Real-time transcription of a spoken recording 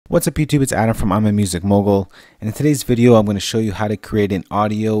What's up YouTube, it's Adam from I'm a Music Mogul, and in today's video I'm going to show you how to create an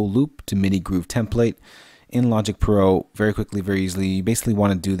audio loop to MIDI groove template in Logic Pro very quickly, very easily. You basically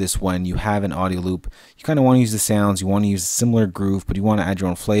want to do this when you have an audio loop. You kind of want to use the sounds, you want to use a similar groove, but you want to add your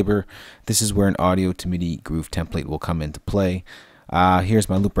own flavor. This is where an audio to MIDI groove template will come into play. Here's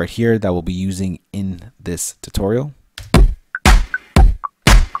my loop right here that we'll be using in this tutorial.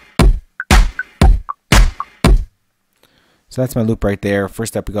 So that's my loop right there.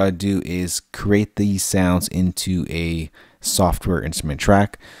 First step we got to do is create these sounds into a software instrument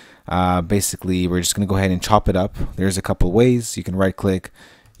track. Basically, we're just going to go ahead and chop it up. There's a couple ways. You can right click,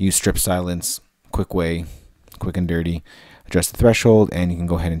 use strip silence, quick way, quick and dirty, adjust the threshold, and you can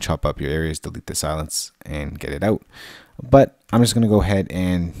go ahead and chop up your areas, delete the silence, and get it out. But I'm just going to go ahead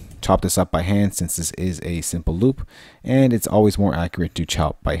and chop this up by hand since this is a simple loop, and it's always more accurate to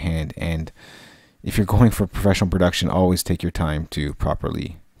chop by hand. And if you're going for professional production, always take your time to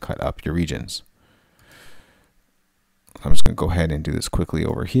properly cut up your regions. I'm just going to go ahead and do this quickly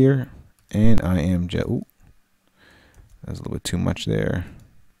over here. And I am just, ooh, that's a little bit too much there.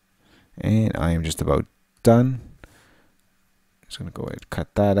 And I am just about done. Just going to go ahead and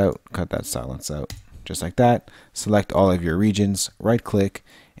cut that out, cut that silence out, just like that. Select all of your regions, right click,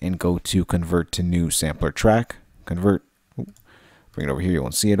 and go to convert to new sampler track. Convert, ooh, bring it over here, you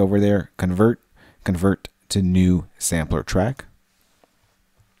won't see it over there. Convert to new sampler track.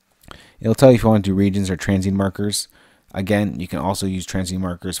 It'll tell you if you want to do regions or transient markers. Again, you can also use transient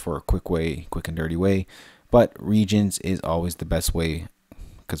markers for a quick way, quick and dirty way, but regions is always the best way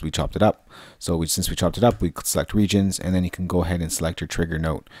because we chopped it up. So since we chopped it up, we select regions, and then you can go ahead and select your trigger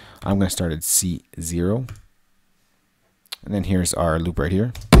note. I'm going to start at C0, and then here's our loop right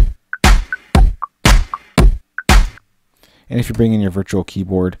here. And if you bring in your virtual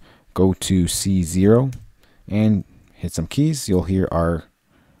keyboard, go to C0 and hit some keys. You'll hear our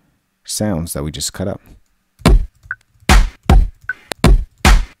sounds that we just cut up.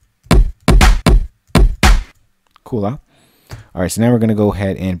 Cool, huh? Alright, so now we're going to go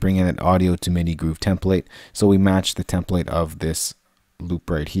ahead and bring in an audio to MIDI groove template. So we match the template of this loop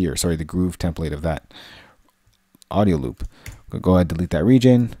right here. Sorry, the groove template of that audio loop. We'll go ahead and delete that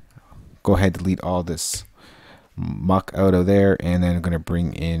region. Go ahead and delete all this muck out of there, and then I'm going to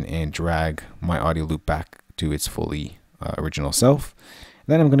bring in and drag my audio loop back to its fully original self. And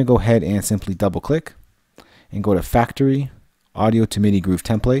then I'm going to go ahead and simply double click and go to factory audio to MIDI groove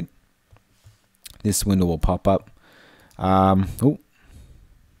template. This window will pop up. As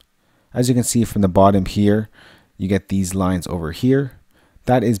you can see from the bottom here, you get these lines over here.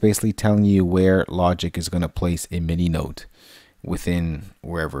 That is basically telling you where Logic is going to place a MIDI note within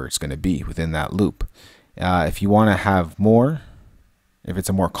wherever it's going to be within that loop. If you want to have more, if it's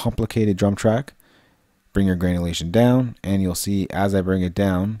a more complicated drum track, bring your granulation down, and you'll see as I bring it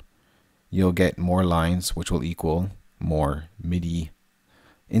down, you'll get more lines, which will equal more MIDI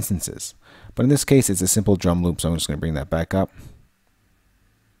instances. But in this case, it's a simple drum loop, so I'm just going to bring that back up.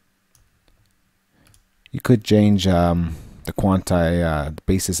 You could change the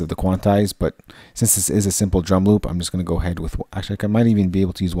basis of the quantize, but since this is a simple drum loop, I'm just going to go ahead with, actually I might even be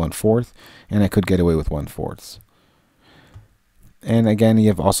able to use 1/4, and I could get away with 1/4. And again, you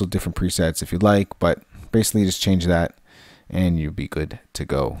have also different presets if you'd like, but basically just change that and you'll be good to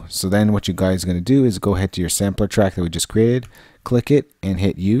go. So then what you guys are going to do is go ahead to your sampler track that we just created, click it and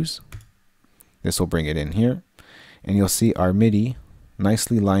hit use. This will bring it in here, and you'll see our MIDI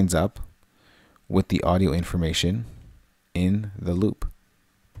nicely lines up with the audio information in the loop.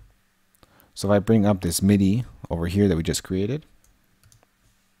 So if I bring up this MIDI over here that we just created,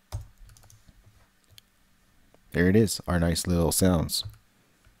 there it is, our nice little sounds.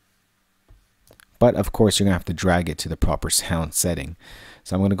 But of course you're gonna have to drag it to the proper sound setting.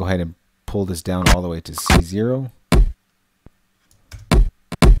 So I'm gonna go ahead and pull this down all the way to C0.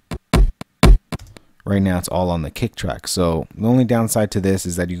 Right now it's all on the kick track. So the only downside to this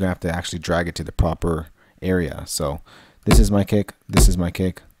is that you're gonna have to actually drag it to the proper area. So this is my kick, this is my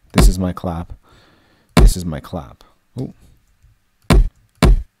kick, this is my clap, this is my clap. Ooh.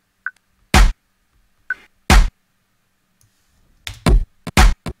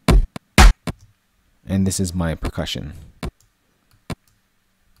 And this is my percussion.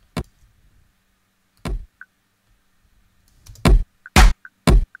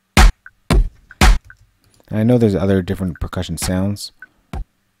 And I know there's other different percussion sounds.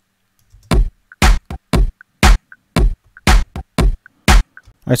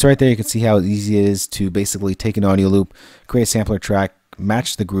 Alright, so right there you can see how easy it is to basically take an audio loop, create a sampler track,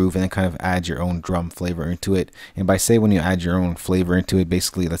 match the groove, and then kind of add your own drum flavor into it. And by say when you add your own flavor into it,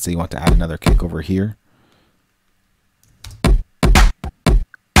 basically let's say you want to add another kick over here.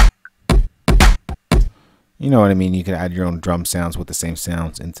 You know what I mean? You can add your own drum sounds with the same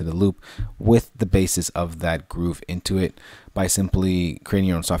sounds into the loop with the basis of that groove into it by simply creating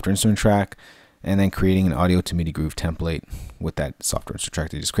your own software instrument track and then creating an audio to MIDI groove template with that software instrument track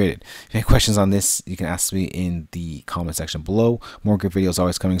that you just created. If you have questions on this, you can ask me in the comment section below. More good videos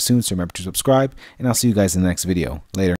always coming soon, so remember to subscribe, and I'll see you guys in the next video. Later.